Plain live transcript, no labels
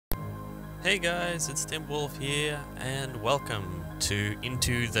Hey guys, it's Timberwolf here, and welcome to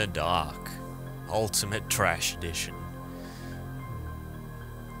Into the Dark, Ultimate Trash Edition.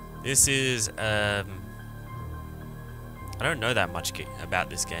 This is, I don't know that much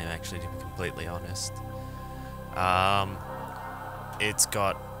about this game actually, to be completely honest. It's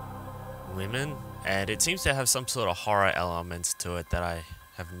got women, and it seems to have some sort of horror elements to it that I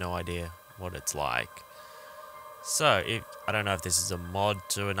have no idea what it's like. So, I don't know if this is a mod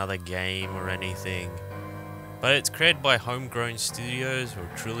to another game or anything, but it's created by Homegrown Studios, who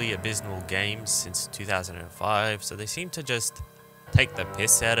are truly abysmal games since 2005, so they seem to just take the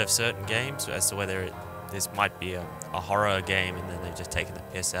piss out of certain games as to whether this might be a horror game and then they've just taken the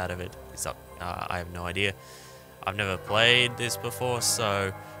piss out of it. I have no idea. I've never played this before,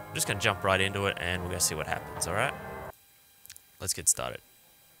 so I'm just going to jump right into it and we're going to see what happens, alright? Let's get started.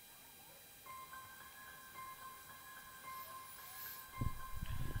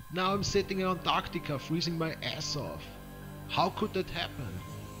 Now I'm sitting in Antarctica freezing my ass off. How could that happen?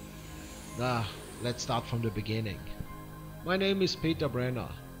 Let's start from the beginning. My name is Peter Brenner,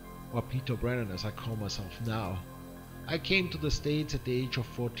 or Peter Brennan as I call myself now. I came to the States at the age of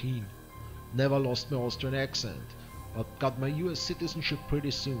 14. Never lost my Austrian accent, but got my US citizenship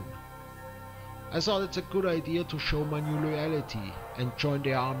pretty soon. I thought it's a good idea to show my new loyalty and join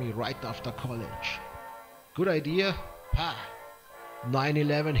the army right after college. Good idea? Ha!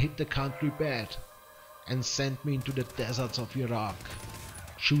 9/11 hit the country bad and sent me into the deserts of Iraq,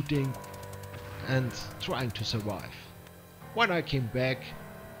 shooting and trying to survive. When I came back,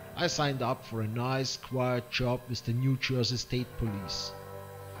 I signed up for a nice quiet job with the New Jersey State Police.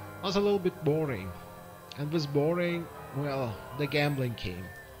 It was a little bit boring, and with boring, well, the gambling came.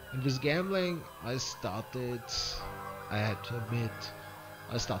 And with gambling, I had to admit,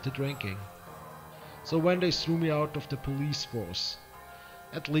 I started drinking. So when they threw me out of the police force,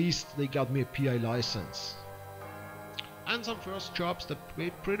 at least they got me a PI license. And some first jobs that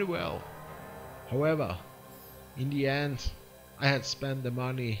paid pretty well. However, in the end, I had spent the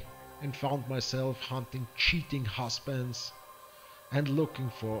money and found myself hunting cheating husbands and looking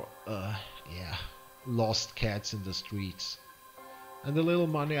for, lost cats in the streets. And the little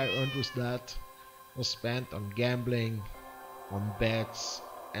money I earned with that was spent on gambling, on bets,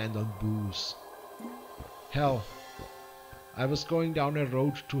 and on booze. Hell, I was going down a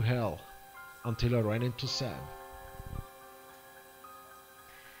road to hell until I ran into Sam.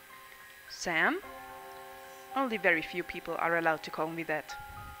 Sam? Only very few people are allowed to call me that.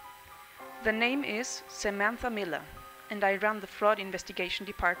 The name is Samantha Miller, and I run the fraud investigation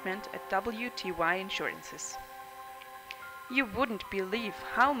department at WTY Insurances. You wouldn't believe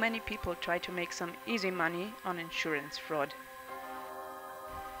how many people try to make some easy money on insurance fraud.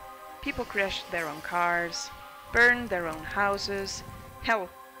 People crash their own cars, burn their own houses, hell,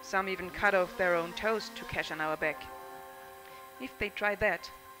 some even cut off their own toes to cash on our back. If they try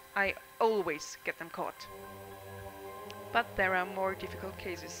that, I always get them caught. But there are more difficult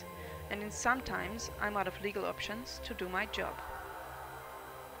cases, and in sometimes I'm out of legal options to do my job.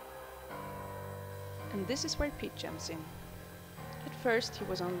 And this is where Pete jumps in. At first he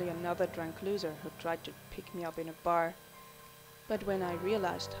was only another drunk loser who tried to pick me up in a bar, but when I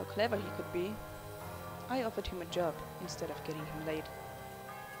realized how clever he could be, I offered him a job instead of getting him laid.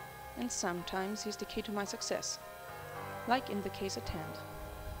 And sometimes he's the key to my success, like in the case at hand.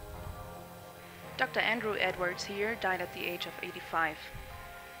 Dr. Andrew Edwards here died at the age of 85.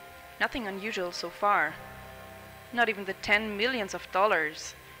 Nothing unusual so far. Not even the 10 millions of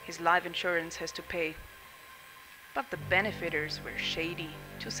dollars his life insurance has to pay. But the benefiters were shady,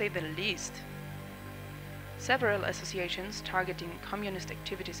 to say the least. Several associations targeting communist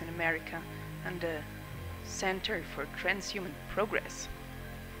activities in America and the Center for Transhuman Progress.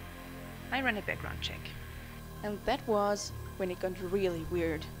 I ran a background check. And that was when it got really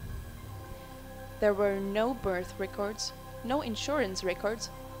weird. There were no birth records, no insurance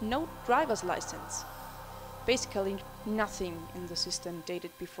records, no driver's license. Basically nothing in the system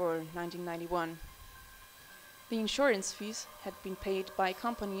dated before 1991. The insurance fees had been paid by a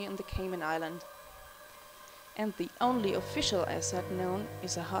company on the Cayman Island. And the only official asset known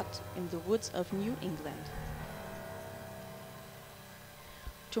is a hut in the woods of New England.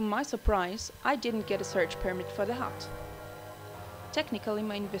 To my surprise, I didn't get a search permit for the hut. Technically,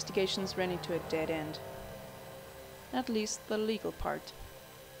 my investigations ran into a dead end. At least the legal part.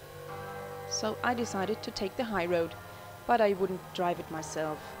 So I decided to take the high road, but I wouldn't drive it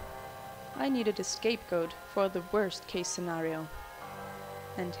myself. I needed a scapegoat for the worst case scenario.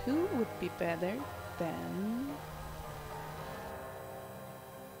 And who would be better than...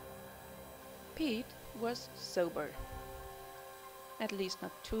 Pete was sober. At least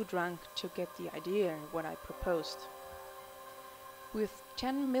not too drunk to get the idea what I proposed. With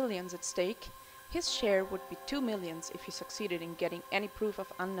 10 millions at stake, his share would be 2 millions if he succeeded in getting any proof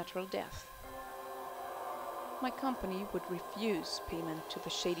of unnatural death. My company would refuse payment to the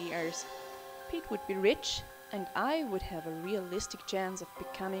shady heirs. Pete would be rich, and I would have a realistic chance of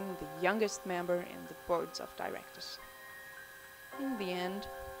becoming the youngest member in the boards of directors. In the end,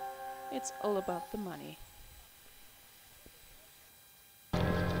 it's all about the money.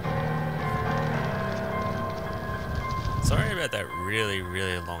 Sorry about that really,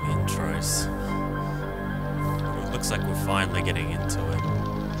 really long intros. It looks like we're finally getting into it.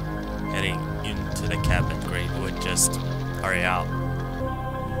 Heading into the cab at Greenwood, just hurry up.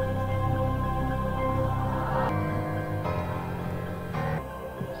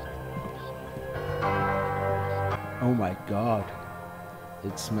 Oh my god.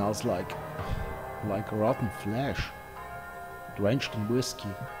 It smells like rotten flesh. Drenched in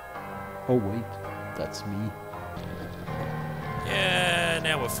whiskey. Oh wait, that's me. Yeah,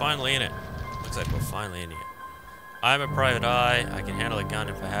 now we're finally in it. Looks like we're finally in here. I'm a private eye. I can handle a gun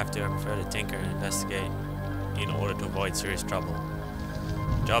if I have to. I prefer to tinker and investigate in order to avoid serious trouble.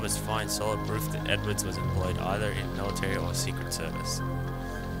 The job is to find solid proof that Edwards was employed either in military or secret service.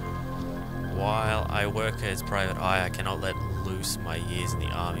 While I work as private eye, I cannot let loose my years in the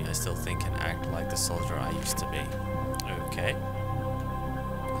army. I still think and act like the soldier I used to be. Okay.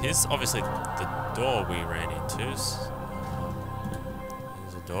 Here's obviously the door we ran into.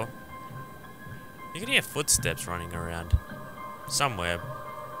 There's a door. You can hear footsteps running around somewhere,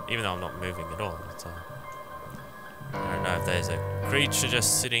 even though I'm not moving at all. So I don't know if there's a creature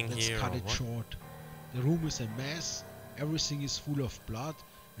just sitting here. Let's cut it short. The room is a mess. Everything is full of blood,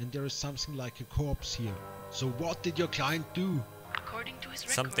 and there is something like a corpse here. So what did your client do? According to his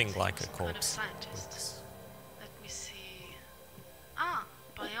records, Something like he a was kind of corpse. scientist. Let me see.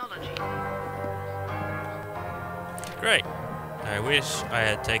 Biology. Great. I wish I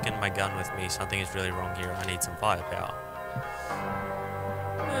had taken my gun with me. Something is really wrong here. I need some firepower.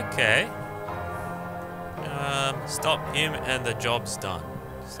 Okay. Stop him and the job's done.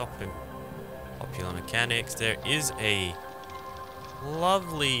 Stop him. Popular mechanics. There is a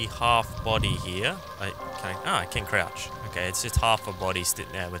lovely half body here. I can crouch. Okay, it's just half a body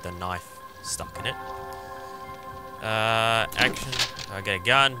sitting there with a knife stuck in it. Action. I get a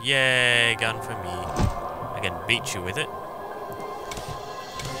gun. Yay, gun for me. I can beat you with it.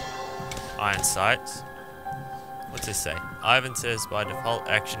 Iron sights. What's this say? Ivan says by default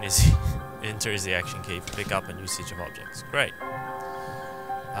action is enter is the action key for pick up and usage of objects. Great. Do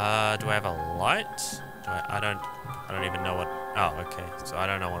I have a light? I don't even know what. Oh, okay. So I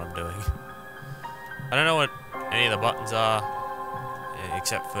don't know what I'm doing. I don't know what any of the buttons are,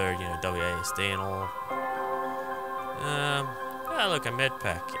 except for WASD and all. Look, a med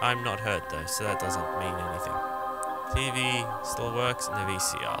pack. I'm not hurt though, so that doesn't mean anything. TV still works and the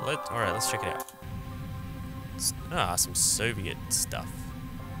VCR. Alright, let's check it out. Some Soviet stuff.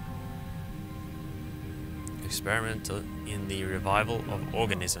 Experimental in the revival of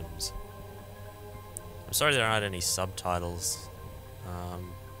organisms. I'm sorry there aren't any subtitles.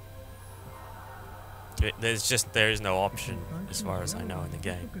 There is no option as far as I know in the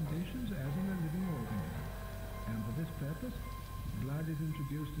game. And for this purpose, blood is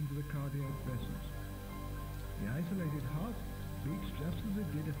introduced into the cardiac vessels. The isolated heart beats just as it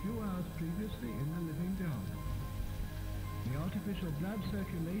did a few hours previously in the living dog. The artificial blood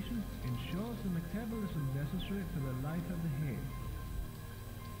circulation ensures the metabolism necessary for the life of the head.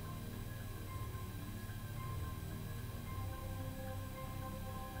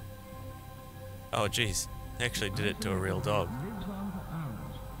 Oh jeez, they actually did it to a real dog. Lives on for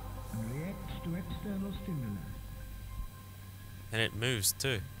hours and reacts to external stimuli. And it moves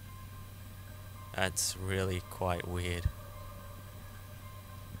too. That's really quite weird.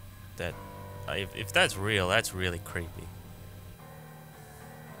 If that's real, that's really creepy.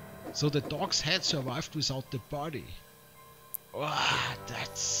 So the dog's head survived without the body. Ah,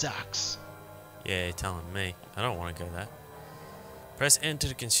 that sucks. Yeah, you're telling me. I don't want to go there. Press enter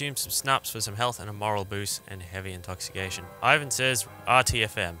to consume some snaps for some health and a moral boost and heavy intoxication. Ivan says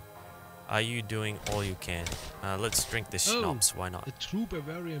RTFM. Are you doing all you can? Let's drink this schnapps, why not? The True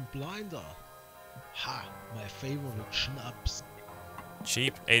Bavarian Blinder. Ha, my favorite schnapps.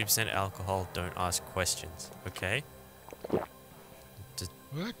 Cheap, 80% alcohol, don't ask questions. Okay.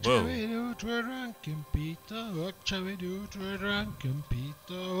 What Whoa. shall we do to a drunken Peter? What shall we do to a drunken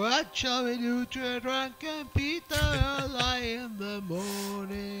Peter? What shall we do to a drunken Peter? Early in the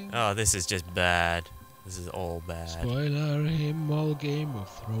morning. Oh, this is just bad. This is all bad. Spoiler him all Game of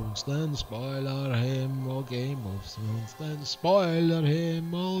Thrones then. Spoiler him all Game of Thrones then. Spoiler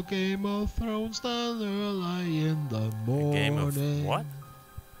him all Game of Thrones then. Early in the A morning. game of what?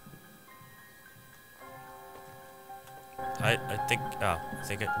 I think. Oh, I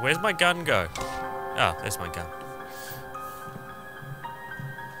think. Where's my gun go? Oh, there's my gun.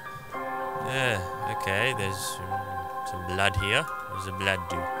 Yeah. Okay. There's some blood here. What does the blood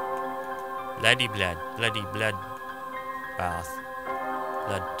do? Bloody blood. Bloody blood bath.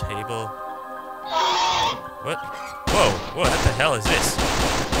 Blood table. What? Whoa! What the hell is this?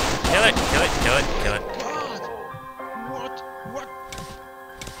 Kill it! Kill it! Kill it! Kill it!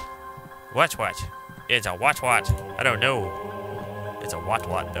 What? What? It's a what? I don't know. It's a what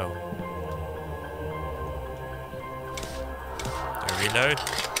though. Do I reload?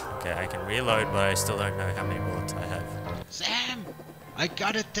 Okay, I can reload, but I still don't know how many bullets I have. Sam! I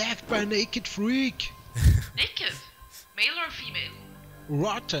got attacked by a naked freak! Naked? Male or female?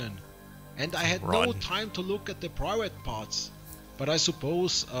 Rotten! And I had no Rotten. time to look at the private parts. But I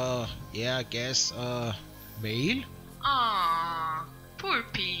suppose, yeah, I guess, male? Ah, poor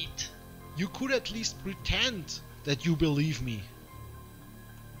Pete. You could at least pretend that you believe me.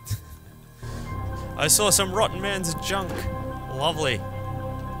 I saw some rotten man's junk. Lovely.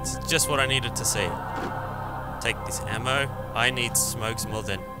 It's just what I needed to see. Take this ammo. I need smokes more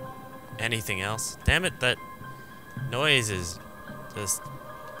than anything else. Damn it, that noise is just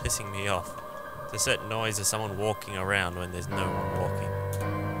pissing me off. There's that noise of someone walking around when there's no one walking.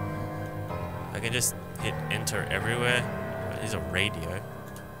 I can just hit enter everywhere. There's a radio.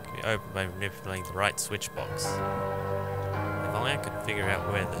 Can be opened by manipulating the right switch box. If only I could figure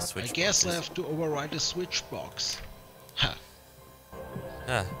out where the switch I box guess I is. have to override the switch box. Huh.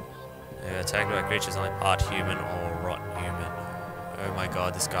 Ah. They're attacked by creatures only part human or rotten human. Oh my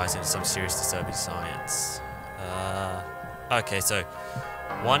god, this guy's into some serious disturbing science. Okay, so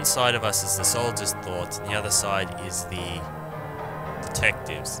one side of us is the soldier's thoughts, and the other side is the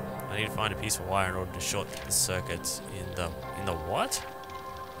detectives. I need to find a piece of wire in order to short the circuits in the what?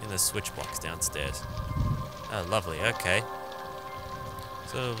 In the switch box downstairs. Oh, lovely. Okay.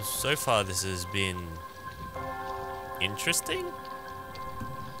 So far this has been interesting.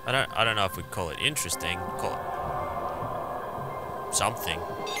 I don't know if we'd call it interesting. Call it something.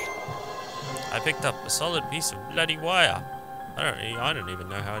 I picked up a solid piece of bloody wire. I don't even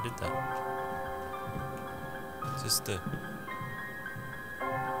know how I did that. Just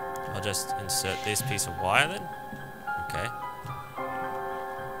I'll just insert this piece of wire then. Okay.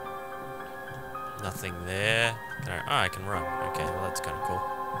 Nothing there. I can run. Okay, well that's kind of cool.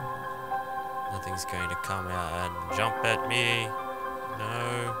 Nothing's going to come out and jump at me.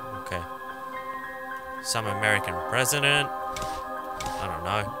 No. Okay. Some American president. I don't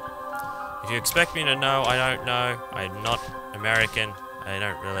know. If you expect me to know, I don't know. I'm not American. I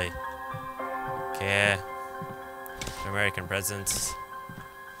don't really care. American presidents.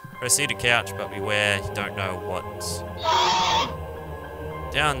 Proceed to couch, but beware, you don't know what's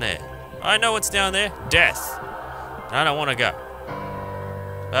down there. I know what's down there. Death. And I don't want to go.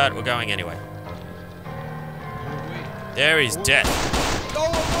 But we're going anyway. There is death. Go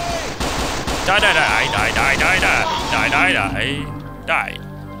away! Die, die, die, die, die, die, die, die, die, die, die.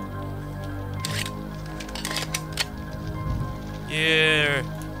 Here,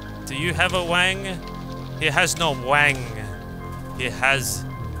 do you have a wang? He has no wang. He has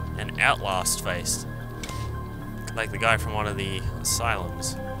an outlast face. Like the guy from one of the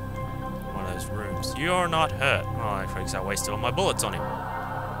asylums. One of those rooms. You're not hurt. Oh, because I wasted all my bullets on him.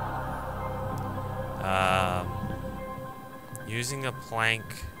 Using a plank,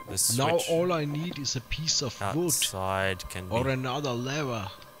 the switch Now all I need is a piece of wood outside can be... or another lever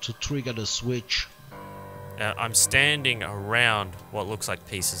to trigger the switch. I'm standing around what looks like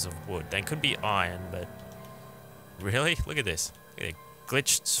pieces of wood. They could be iron, but... Really? Look at this. It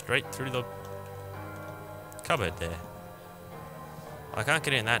glitched straight through the cupboard there. I can't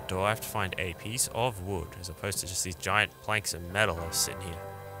get in that door. I have to find a piece of wood, as opposed to just these giant planks of metal that are sitting here.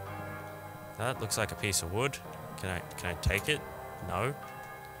 That looks like a piece of wood. Can I take it? No.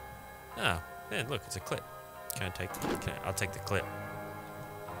 Oh, yeah, look, it's a clip. I'll take the clip.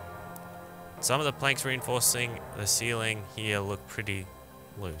 Some of the planks reinforcing the ceiling here look pretty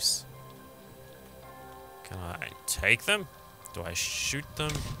loose. Can I take them? Do I shoot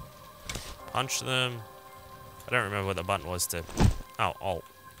them? Punch them? I don't remember what the button was to... Oh, alt.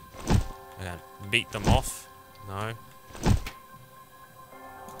 Okay, beat them off? No.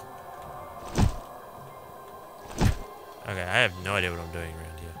 Okay, I have no idea what I'm doing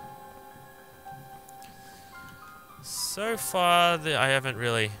around here. So far, I haven't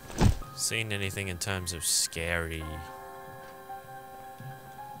really seen anything in terms of scary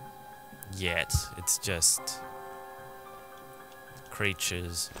yet. It's just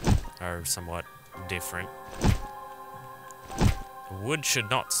creatures are somewhat different. Wood should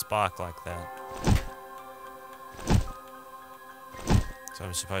not spark like that. So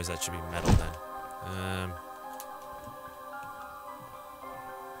I suppose that should be metal then.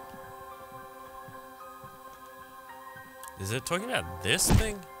 Is it talking about this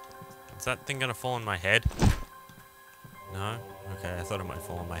thing? Is that thing gonna fall on my head? No? Okay, I thought it might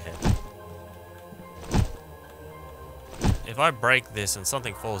fall on my head. If I break this and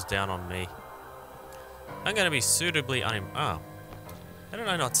something falls down on me, I'm gonna be suitably oh. How did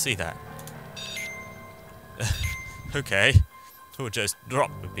I not see that? Okay. We'll just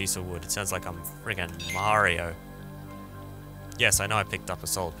drop a piece of wood. It sounds like I'm friggin' Mario. Yes, I know I picked up a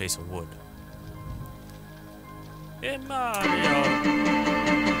solid piece of wood. In Mario!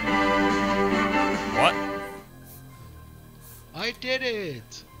 What? I did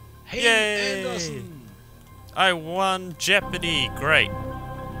it! Hey, Yay! Anderson! I won Jeopardy! Great.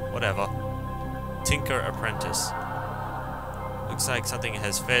 Whatever. Tinker Apprentice. Looks like something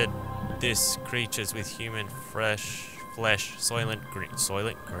has fed this creatures with human flesh, soylent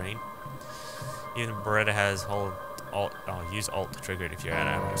green. Even Beretta has use alt to trigger it if you're out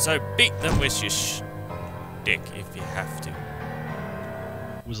of ammo. So beat them with your stick if you have to.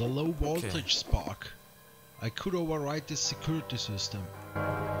 With a low voltage spark, I could override this security system.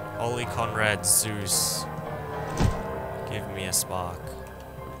 Holy Conrad Zeus. Give me a spark.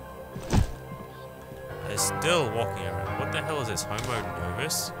 They're still walking around. What the hell is this? Homo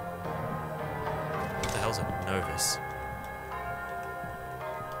novus? What the hell's a novus?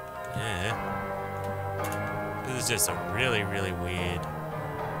 Yeah. This is just a really, really weird...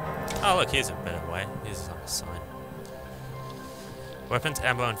 Oh look, here's a better way. Here's a sign. Weapons,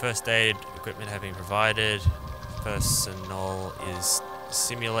 ammo, and first aid equipment have been provided. Personnel is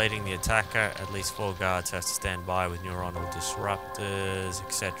simulating the attacker. At least 4 guards have to stand by with neuronal disruptors,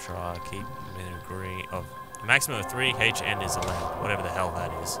 etc. Keep in agree of a maximum of 3 HN is allowed. Whatever the hell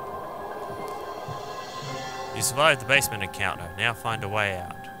that is. You survived the basement encounter. Now find a way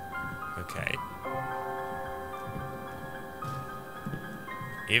out. Okay.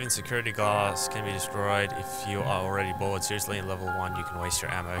 Even security glass can be destroyed if you are already bored. Seriously, in level 1 you can waste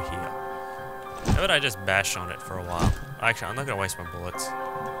your ammo here. How about I just bash on it for a while? Actually, I'm not going to waste my bullets.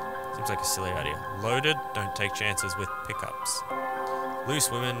 Seems like a silly idea. Loaded, don't take chances with pickups.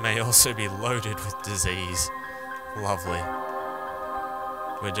 Loose women may also be loaded with disease. Lovely.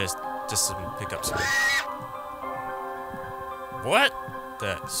 We're just some pickups. What?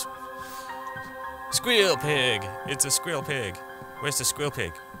 That's... Squeal pig! It's a squeal pig. Where's the squeal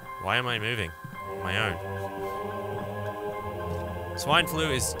pig? Why am I moving? On my own. Swine flu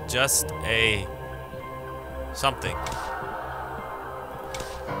is just a... something.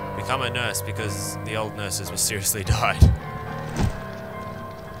 Become a nurse because the old nurses mysteriously died.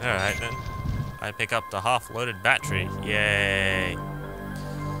 Alright then. I pick up the half-loaded battery. Yay.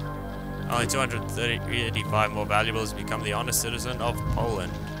 Only 235 more valuables to become the honest citizen of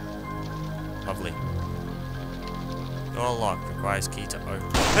Poland. Lovely. Door lock requires key to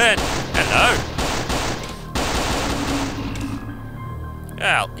open. Hello!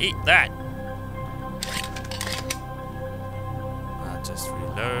 I'll eat that. I'll just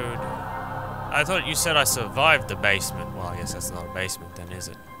reload. I thought you said I survived the basement. Well, I guess that's not a basement then, is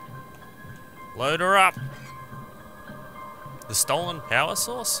it? Load her up. The stolen power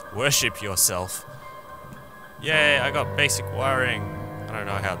source? Worship yourself. Yay, I got basic wiring. I don't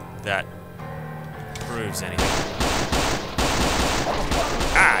know how that proves anything.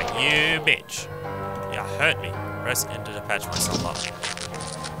 Ah, you bitch. You hurt me. Press enter to patch myself up.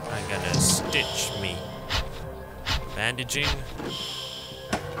 I'm gonna stitch me. Bandaging.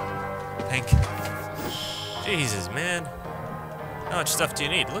 Thank you. Jesus, man. How much stuff do you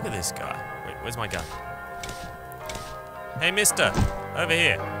need? Look at this guy. Wait, where's my gun? Hey, mister. Over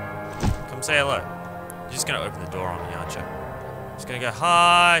here. Come say hello. You're just gonna open the door on me, aren't you? Just gonna go,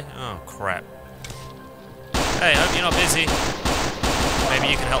 hi. Oh, crap. Hey, hope you're not busy. Maybe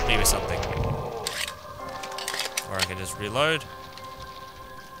you can help me with something. Or I can just reload.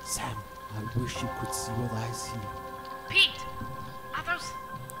 Sam, I wish you could see what I see. Pete! Are those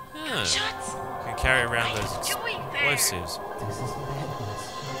shots? You can carry around those What are you doing there? explosives. This is madness.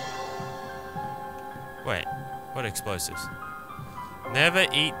 Wait, what explosives? Never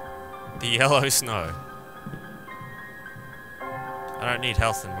eat the yellow snow. I don't need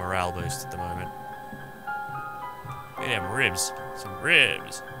health and morale boost at the moment. Look at them ribs. Some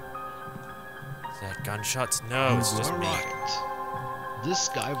ribs. Is that gunshots? No, it's just You're me. right. This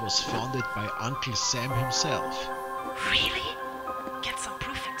guy was founded by Uncle Sam himself. Really? Get some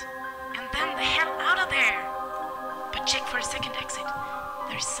proof it. And then the hell out of there! But check for a second exit.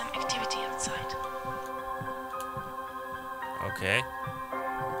 There's some activity outside. Okay.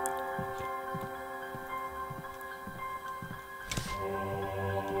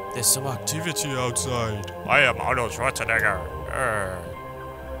 There's some activity outside. I am Arnold Schwarzenegger.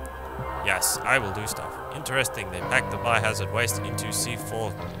 Yes, I will do stuff. Interesting, they packed the biohazard waste into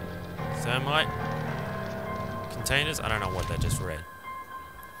C4 thermite containers. I don't know what that just read.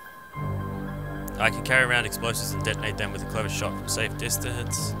 I can carry around explosives and detonate them with a clever shot from safe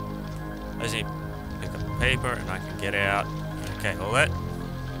distance. I just need to pick up paper and I can get out. Okay, all that.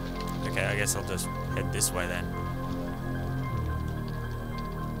 Okay, I guess I'll just head this way then.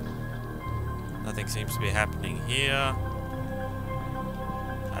 Nothing seems to be happening here.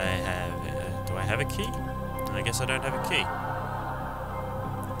 I have... do I have a key? I guess I don't have a key.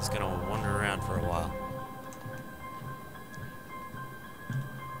 Just gonna wander around for a while.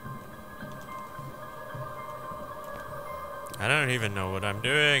 I don't even know what I'm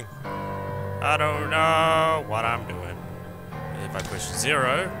doing. I don't know what I'm doing. If I push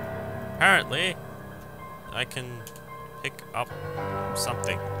 0, apparently I can pick up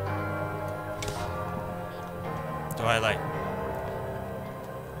something. Do I like...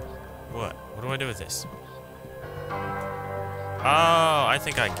 What? What do I do with this? Oh, I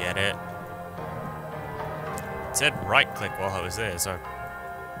think I get it. It said right click while I was there, so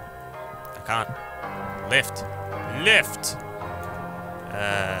I can't lift. Lift!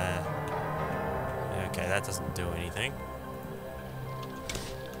 Okay, that doesn't do anything.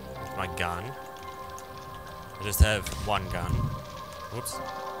 My gun. I just have one gun. Whoops.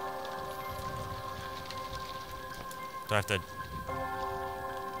 Do I have to...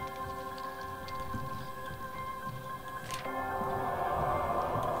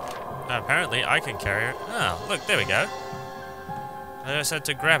 apparently I can carry it. Oh, look, there we go. I just had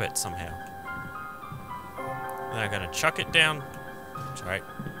to grab it somehow. Then I'm gonna chuck it down. Sorry.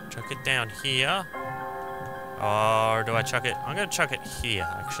 Chuck it down here. Or do I chuck it? I'm gonna chuck it here,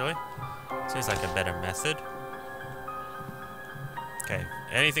 actually. Seems like a better method. Okay,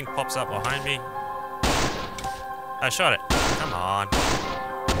 anything pops up behind me. I shot it. Come on.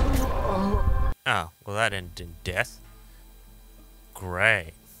 Oh, well that ended in death.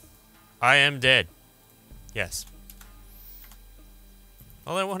 Great. I am dead. Yes.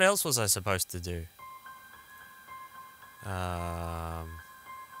 Well then what else was I supposed to do?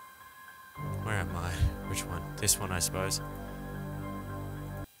 Where am I? Which one? This one, I suppose.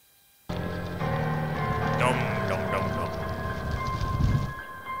 Dum dum dum dum.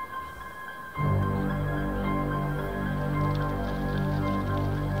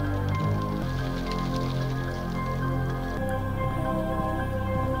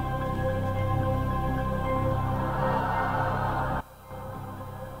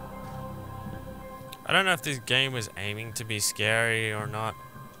 I don't know if this game was aiming to be scary or not,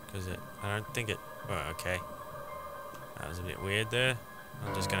 because I don't think it... Oh, okay. That was a bit weird there.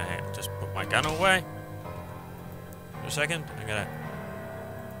 I'm just gonna just put my gun away. For a second, I'm gonna...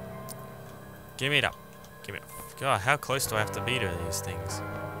 Give me it up. Give me it up. God, how close do I have to be to these things?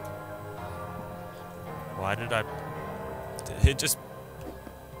 Why did I... It just...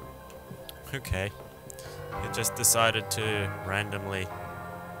 Okay. It just decided to randomly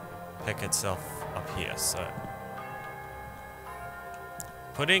pick itself up here, so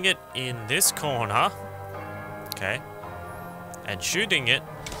putting it in this corner, okay, and shooting it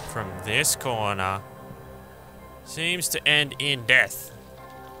from this corner seems to end in death,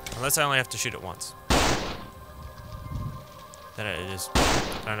 unless I only have to shoot it once. Then it just,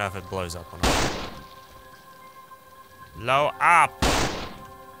 I don't know if it blows up or not. Blow up!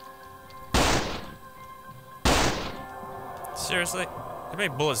 Seriously? How many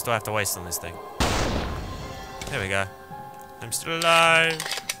bullets do I have to waste on this thing? There we go. I'm still alive.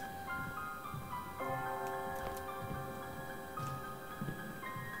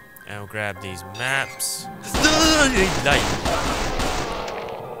 And we'll grab these maps.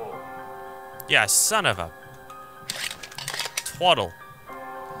 Yeah, son of a twaddle.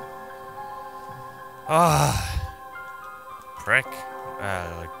 Ah, prick.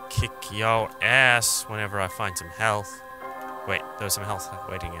 Kick your ass whenever I find some health. Wait, there's some health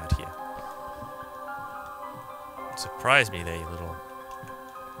waiting out here. Surprise me there, you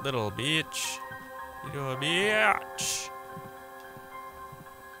little bitch. You little bitch.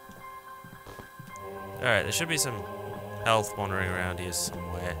 Alright, there should be some health wandering around here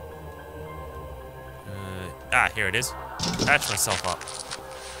somewhere. Here it is. Patch myself up.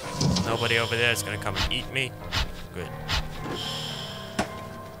 Nobody over there is gonna come and eat me. Good.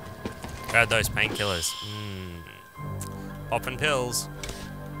 Grab those painkillers. Popping pills.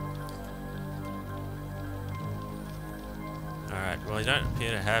 Alright, well, I don't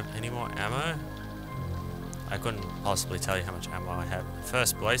appear to have any more ammo. I couldn't possibly tell you how much ammo I have in the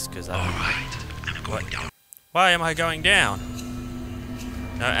first place, because I don't... Alright, I'm going down. Why am I going down?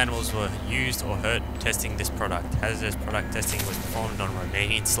 No animals were used or hurt testing this product. Hazardous product testing was performed on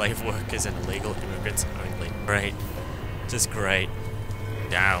Romanian slave workers and illegal immigrants only. Great. Just great.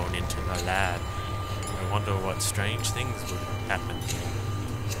 Down into the lab. I wonder what strange things would happen here.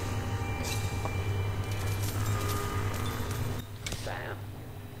 Sam,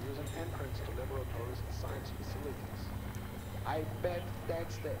 there's an entrance to laboratories and science facilities. I bet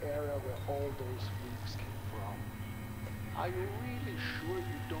that's the area where all those freaks came from. Are you really sure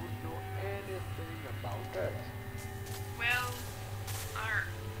you don't know anything about that? Well,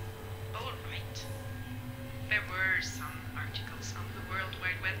 alright. There were some articles on the World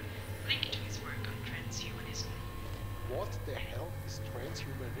Wide Web linked to his work on transhumanism. What the hell is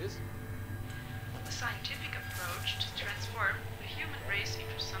transhumanism? A scientific approach to transform the human race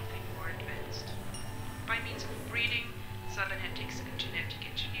into something more advanced, by means of breeding, cybernetics, and genetic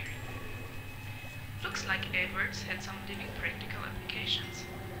engineering. Looks like Edwards had some living practical applications.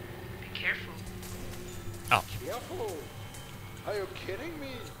 Be careful. Oh. Careful! Are you kidding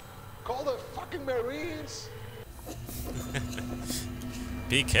me? Call the fucking Marines!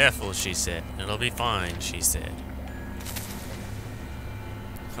 Be careful, she said. It'll be fine, she said.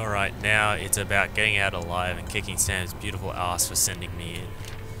 Alright, now it's about getting out alive and kicking Sam's beautiful ass for sending me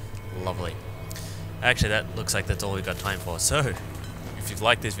in. Lovely. Actually, that looks like that's all we've got time for. So, if you've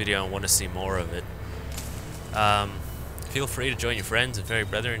liked this video and want to see more of it, feel free to join your friends and fairy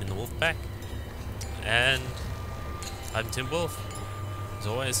brethren in the wolf pack. And I'm Timberwolf. As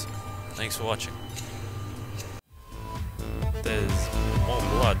always, thanks for watching. There's more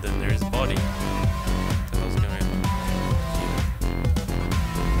blood than there is body. What the hell's going on?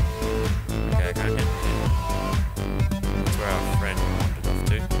 Okay, I can't get there. That's where our friend wandered off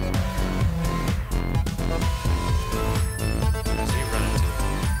to. Where's he running to?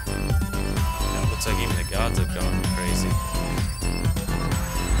 That looks like even the guards have gone crazy.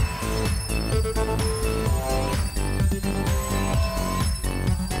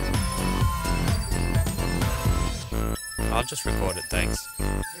 I'll just record it, thanks.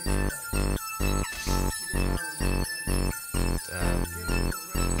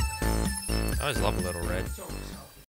 I always love a little red.